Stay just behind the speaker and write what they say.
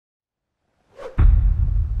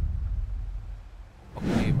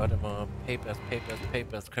Warte mal.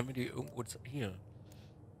 Papers. Können wir die irgendwo... Hier.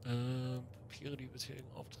 Papiere, die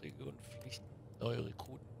bisherigen Aufträge und Pflichten neue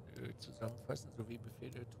Rekruten zusammenfassen, sowie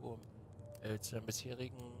Befehle, Turm. Zu den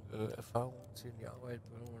bisherigen Erfahrungen zählen die Arbeit,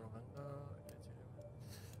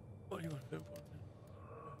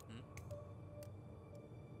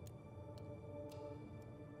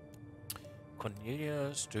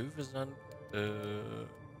 Cornelia Stövesand,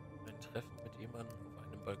 ein Treffen mit jemandem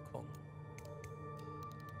auf einem Balkon.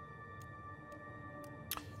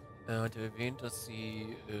 Er hat erwähnt, dass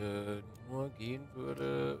sie nur gehen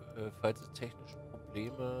würde, falls es technische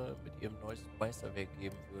Probleme mit ihrem neuesten Meisterwerk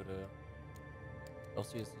geben würde. Doch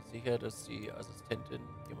sie ist nicht sicher, dass die Assistentin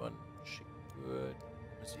jemanden schicken wird,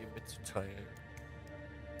 um es ihr mitzuteilen.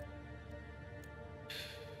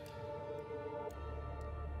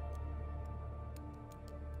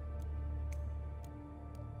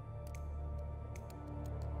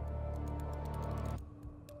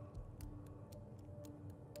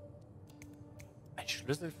 Ein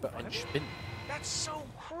Schlüssel für einen Spinnen. That's so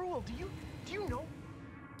cruel. Do you know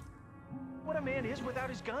what a man is without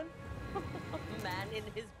his gun? Man in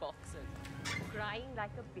his boxers, crying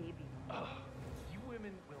like a baby. You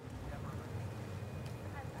women will never.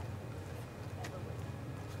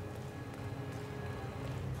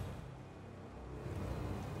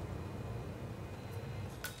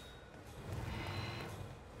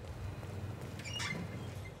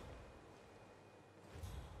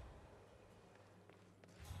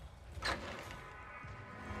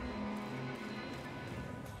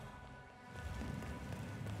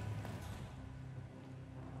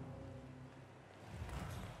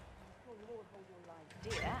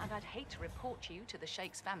 Dear, and I'd hate to report you to the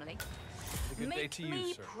Sheikh's family. A good day to you, Make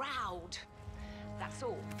me sir. proud. That's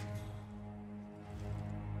all.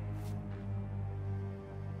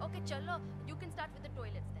 Okay, chalo. You can start with the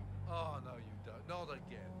toilets then. Oh, no, you don't. Not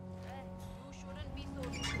again. You shouldn't be so.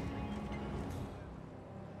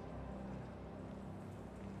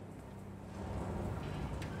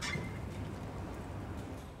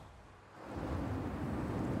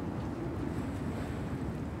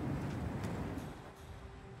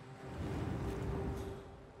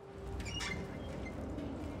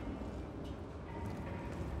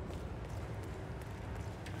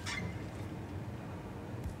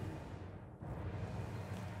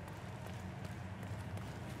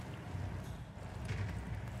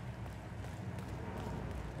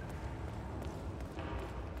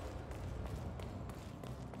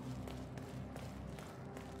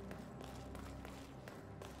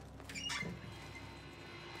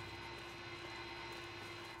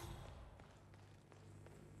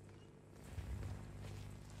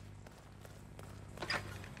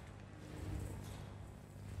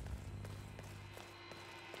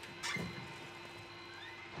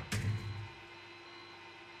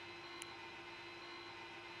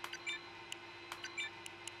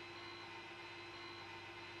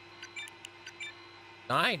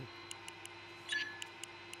 Nein!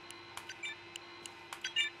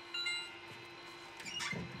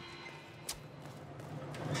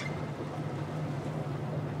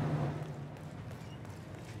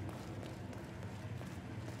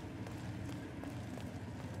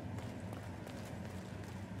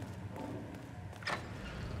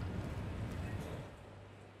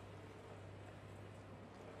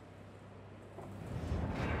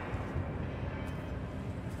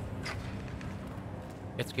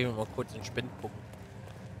 Jetzt gehen wir mal kurz in den Spind gucken.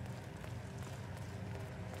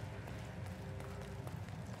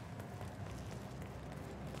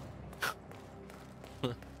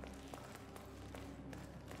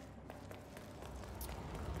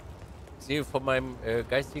 Ich sehe von meinem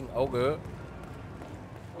geistigen Auge,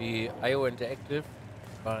 wie IO Interactive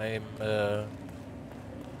bei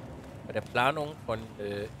der Planung von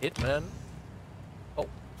HITMAN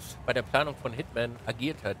Hitman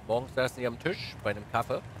agiert hat. Morgens saßen sie am Tisch bei einem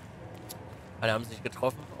Kaffee. Alle haben sich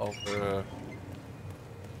getroffen auf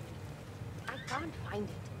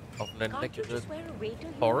einen leckeren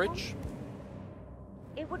Porridge.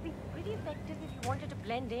 It would be pretty effective if you wanted to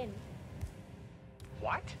blend in.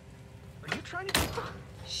 What? Are you trying to?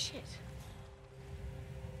 Shit.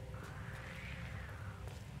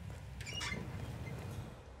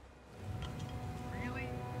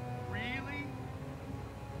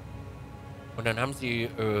 Und dann haben sie,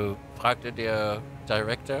 fragte der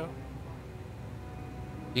Director,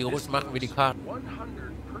 wie groß machen wir die Karten?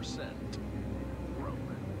 100%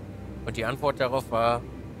 Und die Antwort darauf war,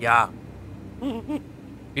 ja.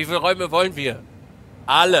 Wie viele Räume wollen wir?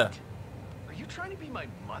 Alle. Are you trying to be my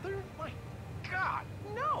mother? My God,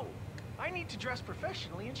 no! I need to dress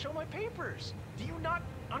professionally and show my papers. Do you not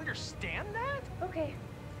understand that? Okay,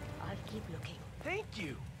 I'll keep looking. Thank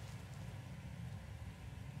you.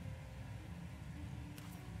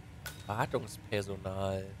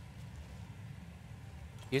 Wartungspersonal.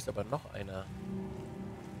 Hier ist aber noch einer.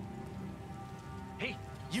 Hey,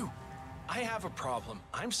 you. I have a problem.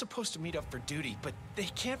 I'm supposed to meet up for duty, but they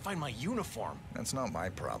can't find my uniform. That's not my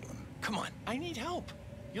problem. Come on, I need help.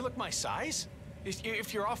 You look my size.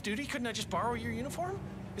 If you're off duty, couldn't I just borrow your uniform?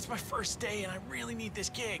 It's my first day and I really need this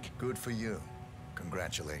gig. Good for you.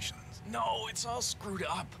 Congratulations. No, it's all screwed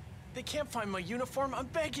up. They can't find my uniform. I'm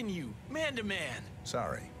begging you, man to man.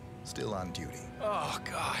 Sorry. Still on duty. Oh,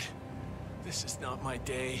 God. This is not my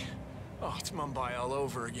day. Oh, it's Mumbai all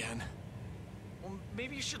over again. Well,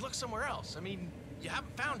 maybe you should look somewhere else. I mean, you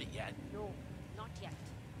haven't found it yet. No, not yet.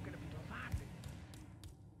 I'm gonna be laughing.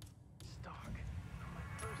 Stock. On my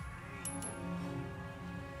first day.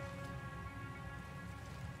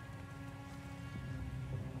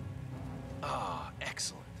 Ah,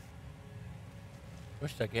 excellent. Ich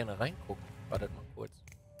möchte da gerne reingucken. Wartet mal kurz.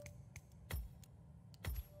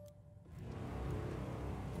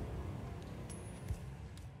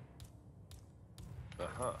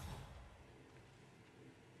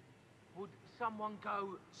 Would someone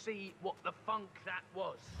go see what the funk that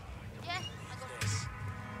was? Yeah, I got it. This.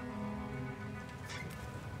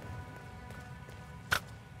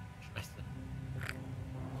 Scheiße.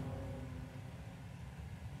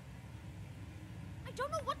 I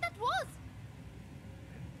don't know what that was.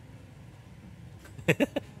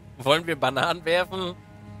 Wollen wir Bananen werfen?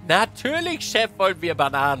 Natürlich, Chef, wollen wir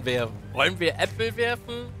Bananen werfen. Wollen wir Äpfel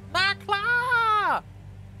werfen? Na klar!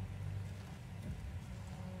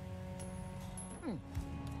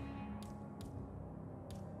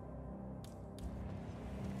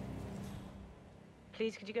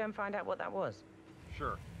 Please, could you go and find out what that was?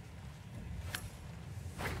 Sure.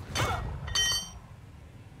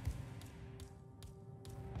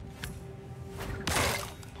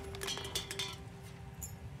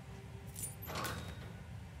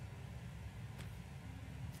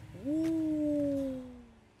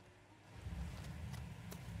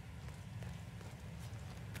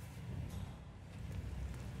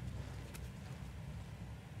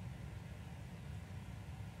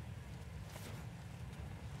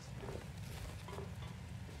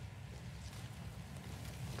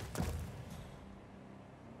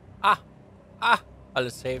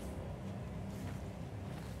 Alles safe.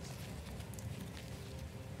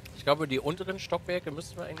 Ich glaube, die unteren Stockwerke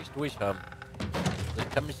müssten wir eigentlich durch haben. Also ich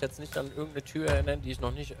kann mich jetzt nicht an irgendeine Tür erinnern, die ich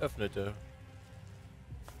noch nicht öffnete.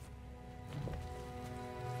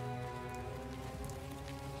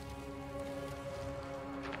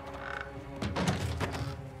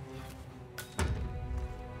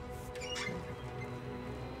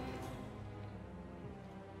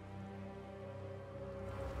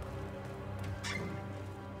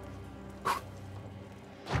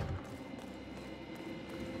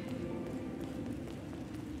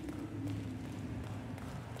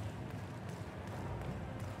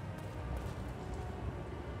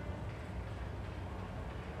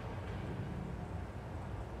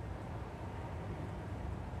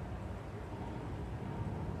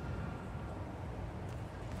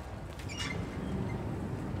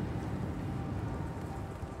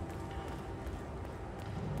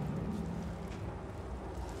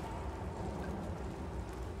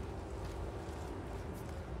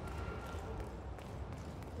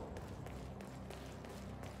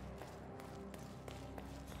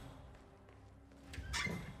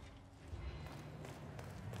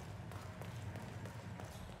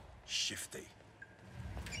 Shifty.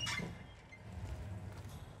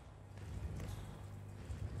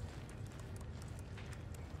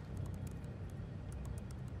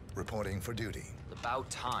 Reporting for duty. About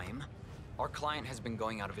time. Our client has been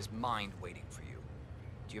going out of his mind waiting for you.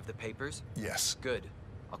 Do you have the papers? Yes. Good.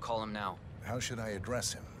 I'll call him now. How should I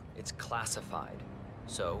address him? It's classified,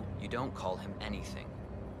 so you don't call him anything.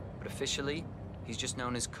 But officially, he's just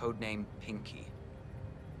known as codename Pinky.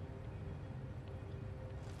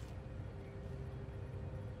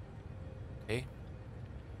 Okay.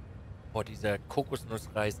 Boah, dieser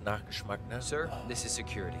Kokosnussreis-Nachgeschmack, ne? Sir, this is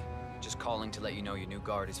security. Just calling to let you know your new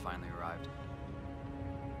guard has finally arrived.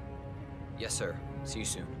 Yes, sir. See you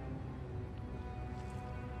soon.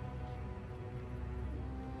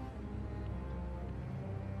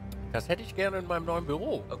 Das hätte ich gerne in meinem neuen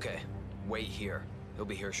Büro. Okay, wait here. He'll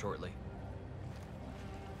be here shortly.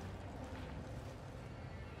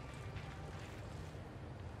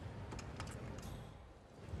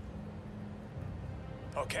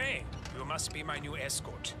 Okay, you must be my new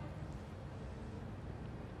escort.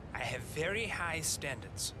 I have very high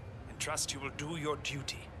standards and trust you will do your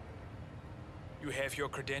duty. You have your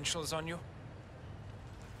credentials on you?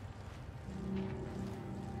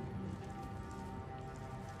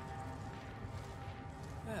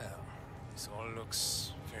 Well, this all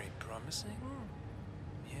looks very promising.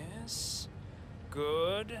 Yes.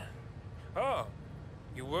 Good. Oh,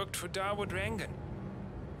 you worked for Dawood Rangan.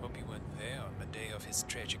 Hope you weren't there on the day of his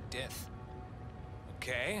tragic death.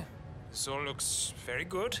 Okay, this all looks very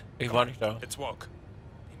good. Ich war nicht da. Let's walk.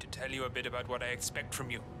 Need to tell you a bit about what I expect from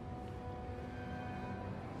you.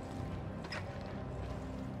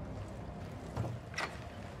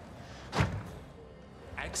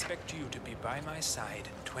 I expect you to be by my side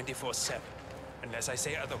 24/7, unless I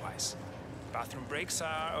say otherwise. Bathroom breaks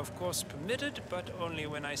are, of course, permitted, but only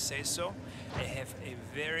when I say so. I have a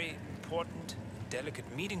very important, delicate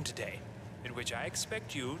meeting today, in which I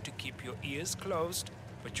expect you to keep your ears closed,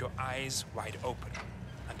 but your eyes wide open.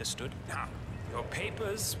 Understood? Now, your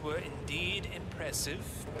papers were indeed impressive,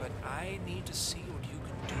 but I need to see what you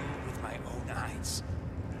can do with my own eyes.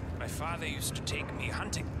 My father used to take me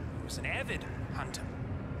hunting. He was an avid hunter.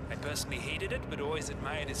 I personally hated it, but always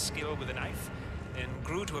admired his skill with a knife, and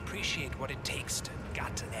grew to appreciate what it takes to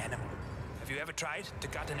gut an animal. Have you ever tried to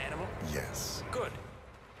gut an animal? Yes. Good.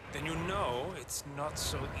 Then you know it's not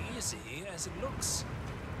so easy as it looks.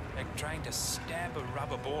 Like trying to stab a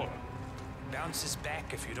rubber ball. Bounces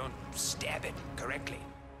back if you don't stab it correctly.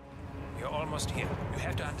 You're almost here. You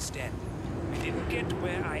have to understand. I didn't get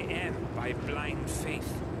where I am by blind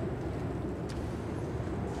faith.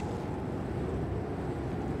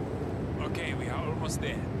 Okay, we are almost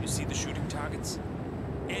there. You see the shooting targets?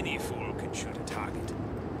 Any fool can shoot a target.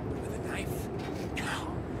 But with a knife?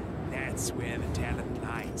 No. That's where the talent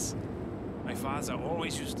lies. My father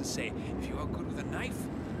always used to say, if you are good with a knife,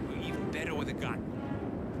 you're even better with a gun.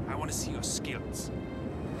 I want to see your skills.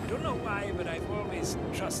 I don't know why, but I've always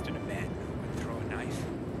trusted a man who would throw a knife.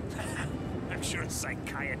 I'm sure a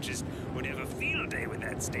psychiatrist would have a field day with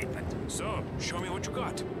that statement. So, show me what you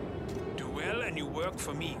got. Do well and you work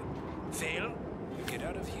for me. Fail, you get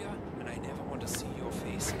out of here, and I never want to see your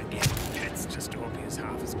face again. Let's just hope he's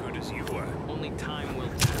half as good as you were. Only time will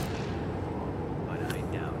tell. But I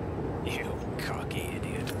doubt it. You cocky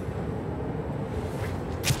idiot.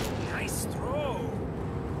 Nice throw.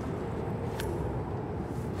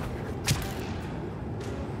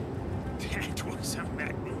 That was a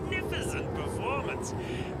magnificent performance.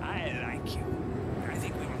 I like you. I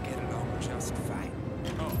think we will get along just fine.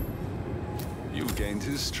 Oh. You gained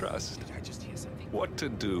his trust. Did I just hear something? What to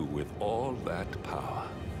do with all that power?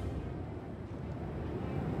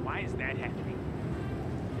 Why is that happening?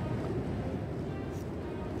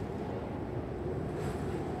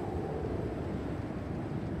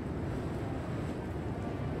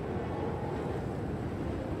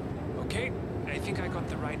 Okay, I think I got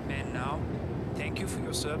the right man now. Thank you for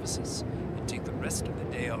your services, and take the rest of the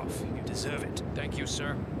day off. You deserve it. Thank you,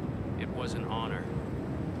 sir. It was an honor.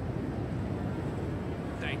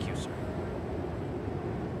 Thank you, sir.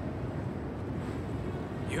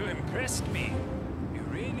 You impressed me. You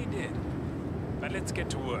really did. But let's get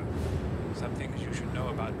to work. Some things you should know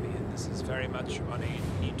about me, and this is very much on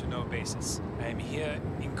a need-to-know basis. I am here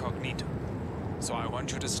incognito. So I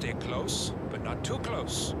want you to stay close, but not too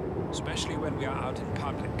close. Especially when we are out in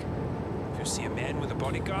public. If you see a man with a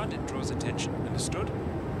bodyguard, it draws attention. Understood?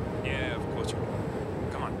 Yeah, of course you do.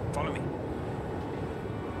 Come on, follow me.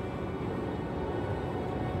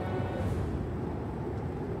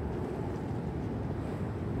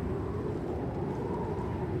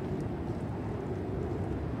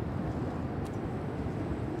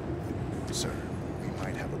 Sir, we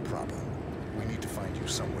might have a problem. We need to find you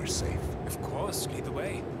somewhere safe. Of course, lead the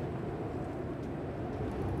way.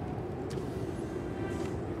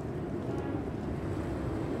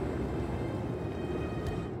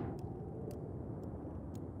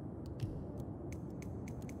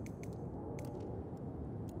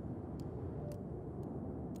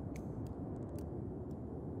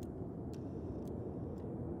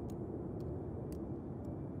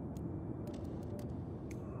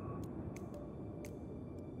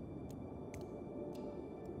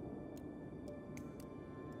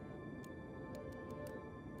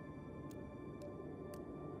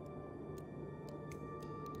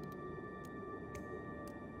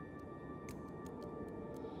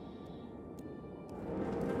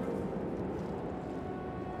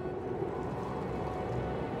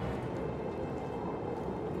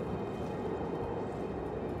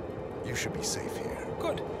 You should be safe here.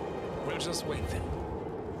 Good. We'll just wait then.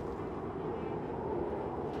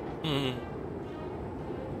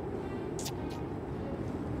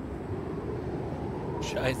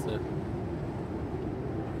 Scheiße.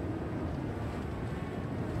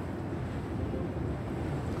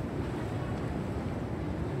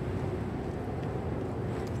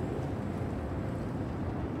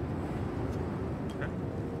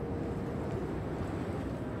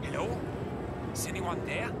 Is anyone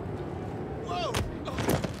there? Whoa!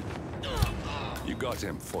 You got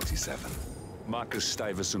him, 47. Marcus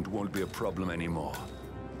Stuyvesant won't be a problem anymore.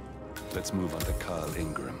 Let's move on to Carl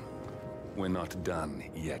Ingram. We're not done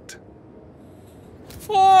yet.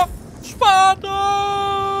 Vor Sparta!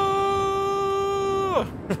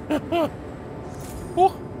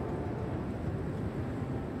 Huch.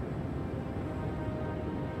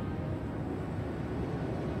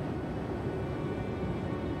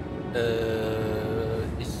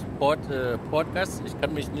 Podcast. Ich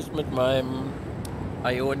kann mich nicht mit meinem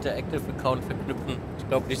IO Interactive Account verknüpfen. Ich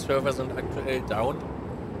glaube, die Server sind aktuell down.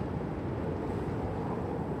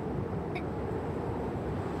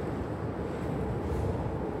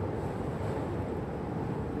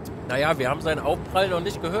 Naja, wir haben seinen Aufprall noch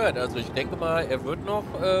nicht gehört. Also ich denke mal, er wird noch,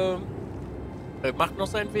 er macht noch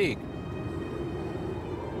seinen Weg.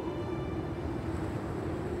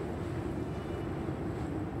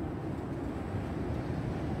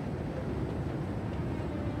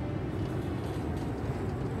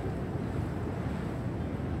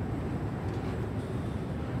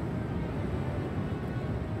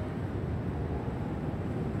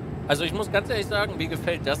 Also ich muss ganz ehrlich sagen, mir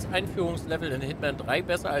gefällt das Einführungslevel in Hitman 3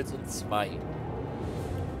 besser als in 2.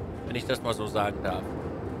 Wenn ich das mal so sagen darf.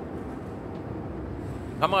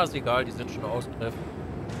 Die Kamera ist egal, die sind schon ausgegriffen.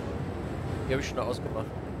 Die habe ich schon ausgemacht.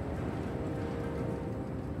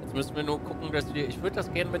 Jetzt müssen wir nur gucken, dass wir... Ich würde das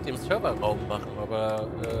gerne mit dem Serverraum machen, aber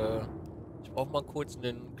ich brauche mal kurz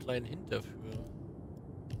einen kleinen Hint dafür.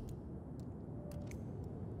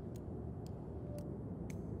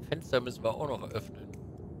 Fenster müssen wir auch noch öffnen.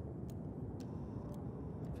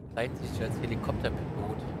 Verkleidet sich als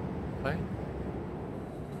Helikopterpilot. Okay.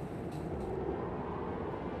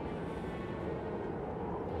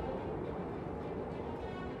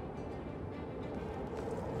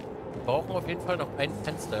 Wir brauchen auf jeden Fall noch ein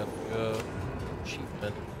Fenster für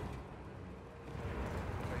Achievement.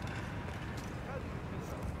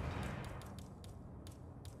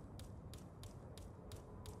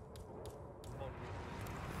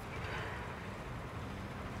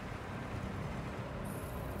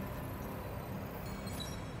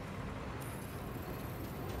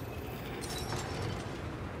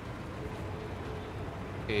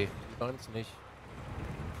 Okay, die waren es nicht.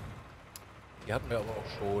 Die hatten wir aber auch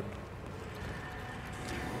schon.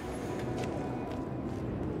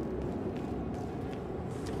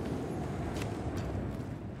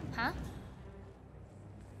 Huh?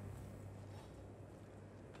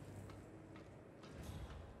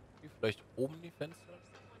 Wie vielleicht oben die Fenster?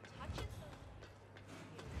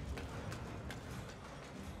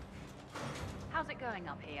 How's it going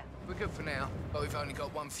up here? We're good for now, but we've only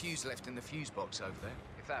got one fuse left in the fuse box over there.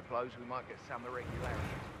 If that blows, we might get some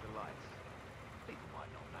irregularities with the lights. People might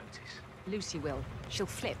not notice. Lucy will. She'll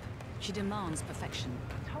flip. She demands perfection.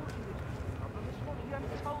 I told you it was a problem. This morning you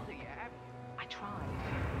haven't told her yet, have you? I tried,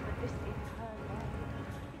 but this is her area.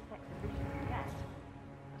 It's sex efficient to get.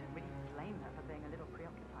 I don't really blame her for being a little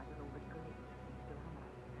preoccupied with all the glitz and glamour.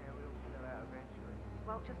 Yeah, we'll figure that out eventually.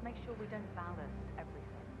 Well, just make sure we don't ballast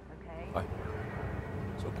everything, okay? Hi.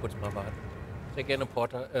 So, kurz mal warten. Sehr gerne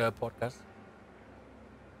Podcast.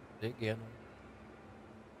 Sehr gerne.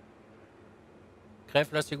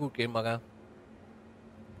 Greif, lass dir gut gehen, Maga.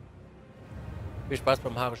 Viel Spaß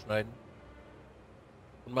beim Haare schneiden.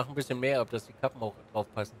 Und mach ein bisschen mehr, ob dass die Kappen auch drauf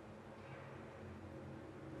passen.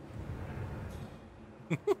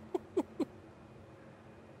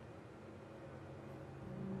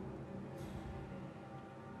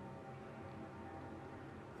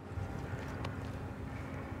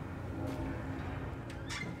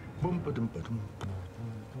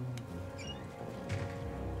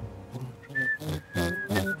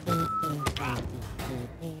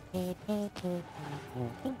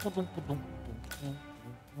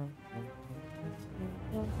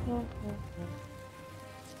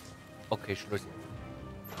 Okay, Schluss.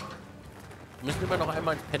 Wir müssen immer noch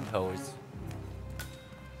einmal ins Penthouse.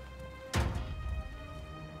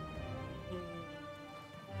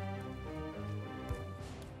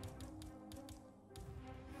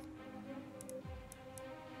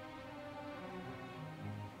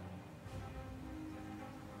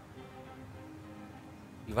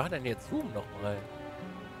 Wie war denn jetzt Zoom nochmal?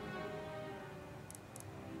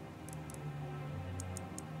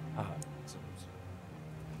 Ah, so.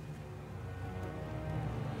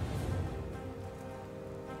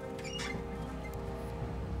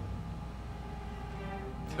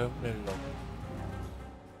 Terminal Log.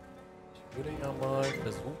 Ich würde ja mal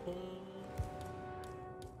versuchen.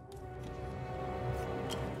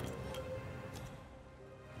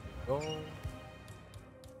 So.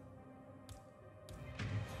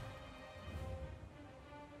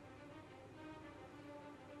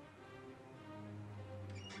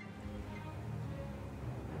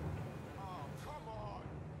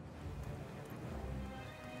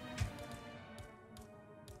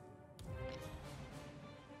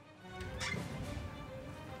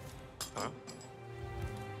 Hello?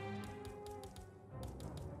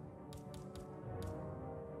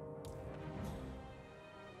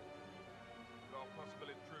 Got a possible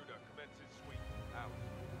intruder. Commences sweep. Out.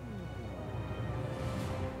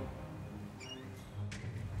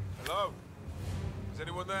 Hello? Is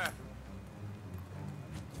anyone there?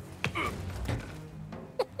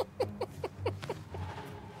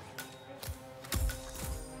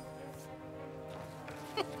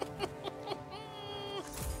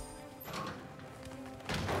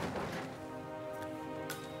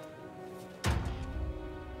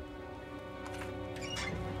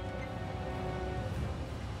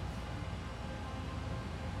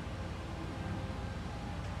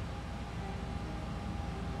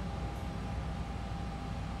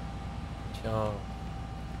 Tja.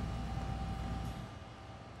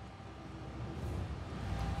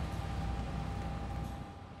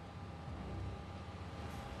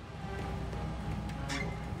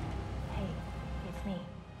 Hey, it's me.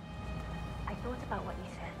 I thought about what you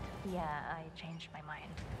said. Yeah, I changed my mind.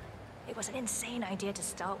 It was an insane idea to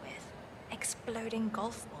start with. Exploding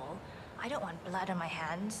golf ball. I don't want blood on my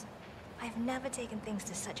hands. I've never taken things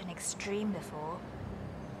to such an extreme before.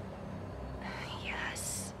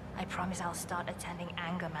 Yes, I promise I'll start attending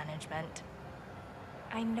anger management.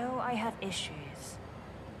 I know I have issues.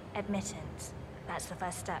 Admittance. That's the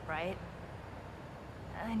first step, right?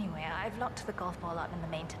 Anyway, I've locked the golf ball up in the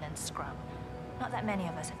maintenance scrum. Not that many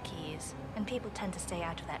of us have keys, and people tend to stay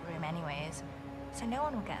out of that room anyways, so no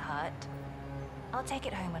one will get hurt. I'll take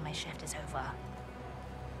it home when my shift is over.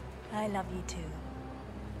 I love you too.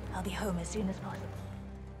 I'll be home as soon as possible.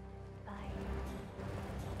 Bye.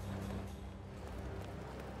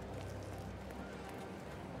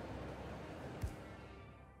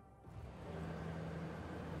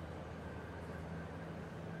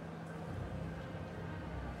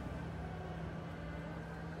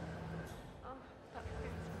 Oh, that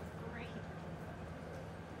feels great.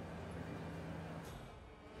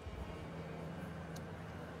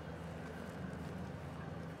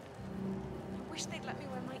 I wish they'd let me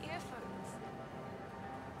wear my earphones.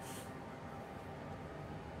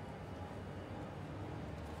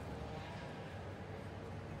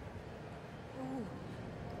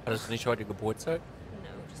 Hattest du nicht heute Geburtstag? No,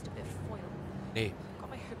 just a bit of foil. Nee. Got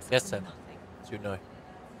my hopes up for Gestern. nothing. As you know.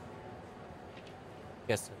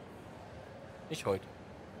 Gestern. Nicht heute.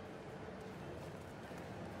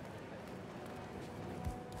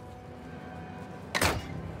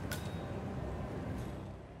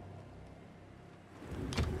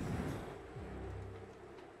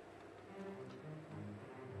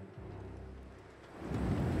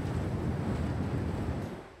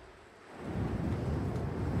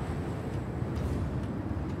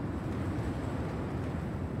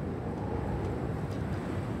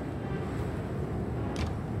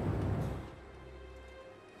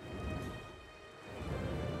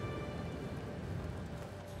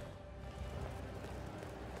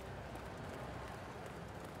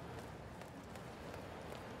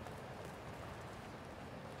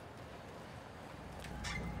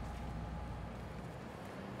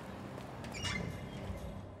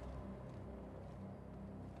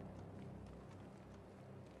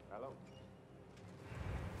 Hello?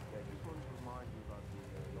 Yeah, just wanted to remind you about the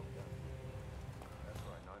lockdown. That's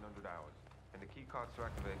right, 900 hours. And the key cards to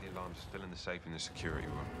activate the alarms are still in the safe in the security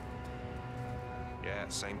room. Yeah,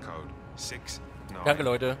 same code. 6, 9, Danke,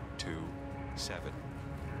 Leute. 2, 7.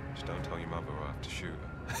 Just don't tell your mother or I have to shoot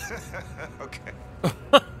her. Okay.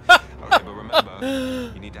 Okay, but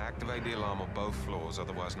remember, you need to activate the alarm on both floors,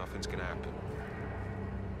 otherwise nothing's gonna happen.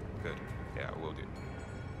 Good. Yeah, I will do.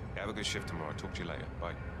 Yeah, have a good shift tomorrow. Talk to you later.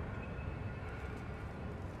 Bye.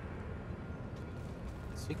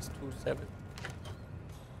 627.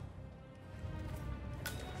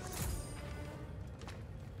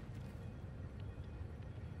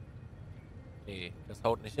 Nee, das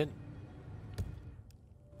haut nicht hin.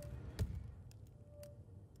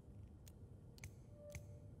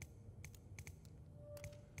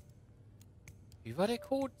 Wie war der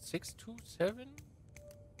Code? 627?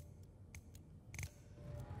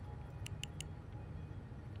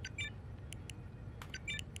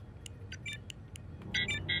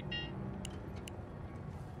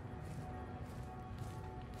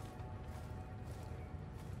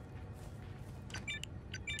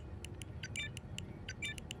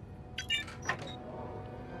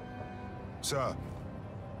 Sir.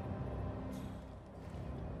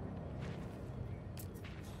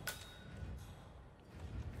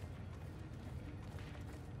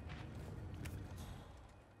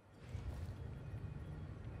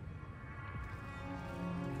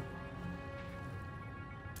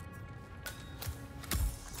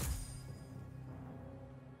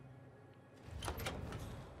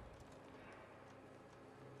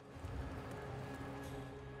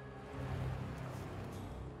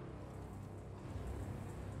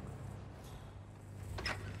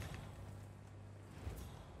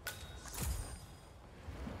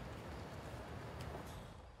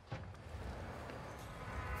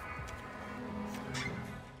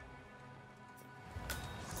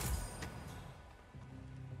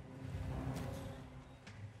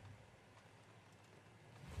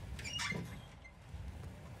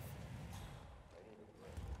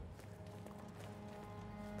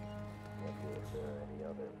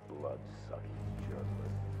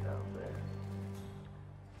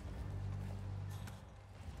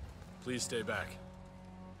 Please stay back.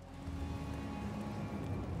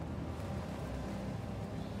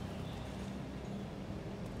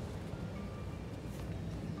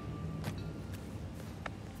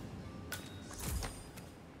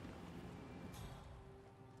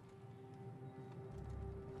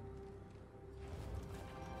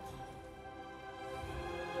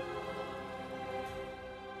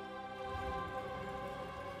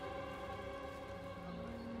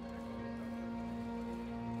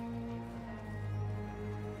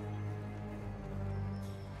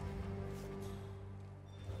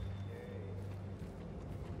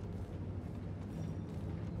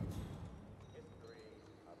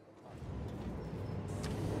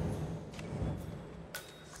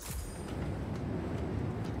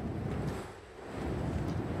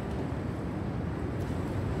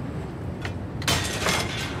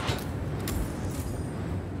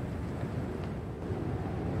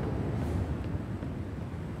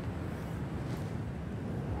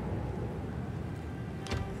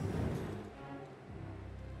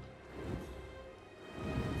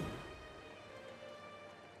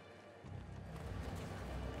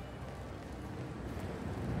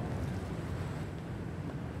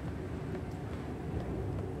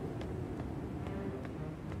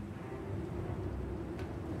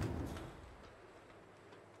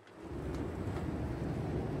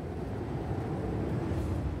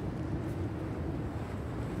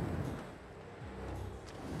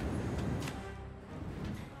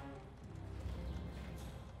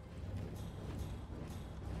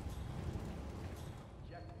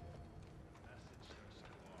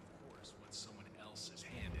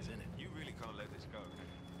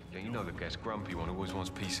 Yeah, you know the guest grumpy one who always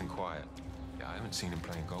wants peace and quiet. Yeah, I haven't seen him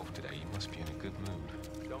playing golf today. He must be in a good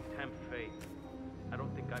mood. Don't tempt fate. I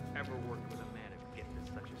don't think I've ever worked with a man who gets in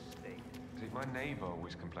such a state. See, my neighbor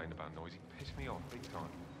always complained about noise. He pissed me off big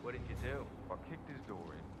time. What did you do? I kicked his door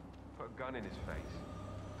in, put a gun in his face,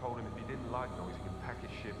 told him if he didn't like noise, he could pack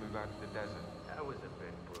his shit, move out to the desert. That was a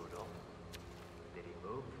bit brutal. Did he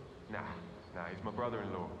move? Nah, he's my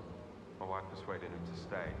brother-in-law. My wife persuaded him to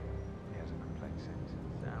stay. He hasn't complained since.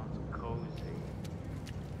 Sounds cozy.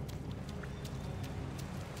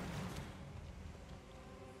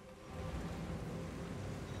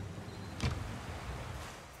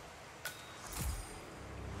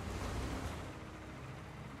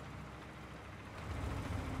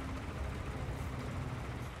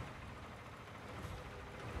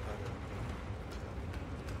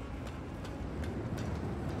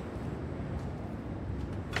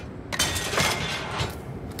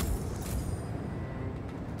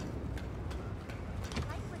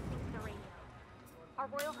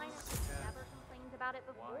 Royal Highness has never complained about it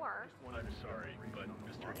before. I'm sorry, but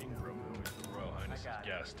Mr. Ingram, who is the Royal Highness's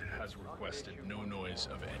guest, has requested no noise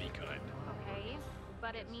of any kind. Okay,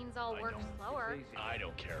 but it means I'll work slower. I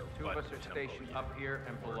don't care. Two of us are stationed up here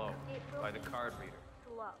and below, by the card reader.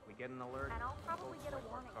 Slow. We get an alert, and I'll probably get a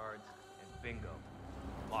warning. Cards, and bingo,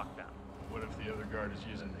 lockdown. What if the other guard is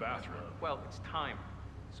using the bathroom? Well, it's time.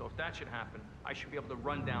 So if that should happen, I should be able to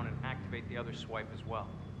run down and activate the other swipe as well.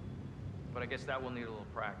 But I guess that will need a little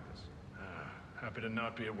practice. Happy to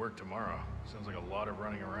not be at work tomorrow. Sounds like a lot of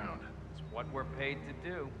running around. It's what we're paid to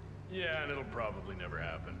do. Yeah, and it'll probably never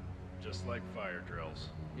happen. Just like fire drills.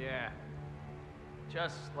 Yeah.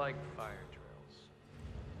 Just like fire drills.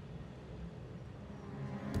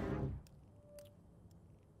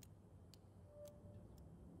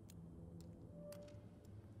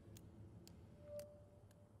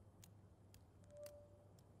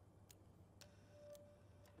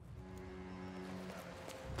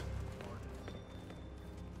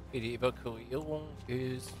 Die Evakuierung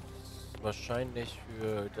ist wahrscheinlich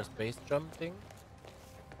für das Base-Jump-Ding.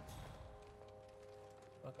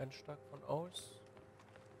 War ganz stark von aus.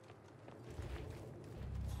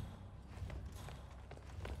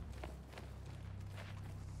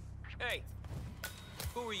 Hey,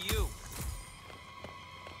 who are you?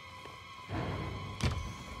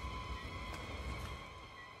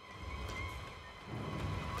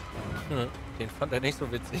 Den fand er nicht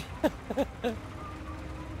so witzig.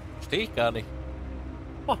 Verstehe ich gar nicht.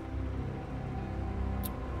 Oh.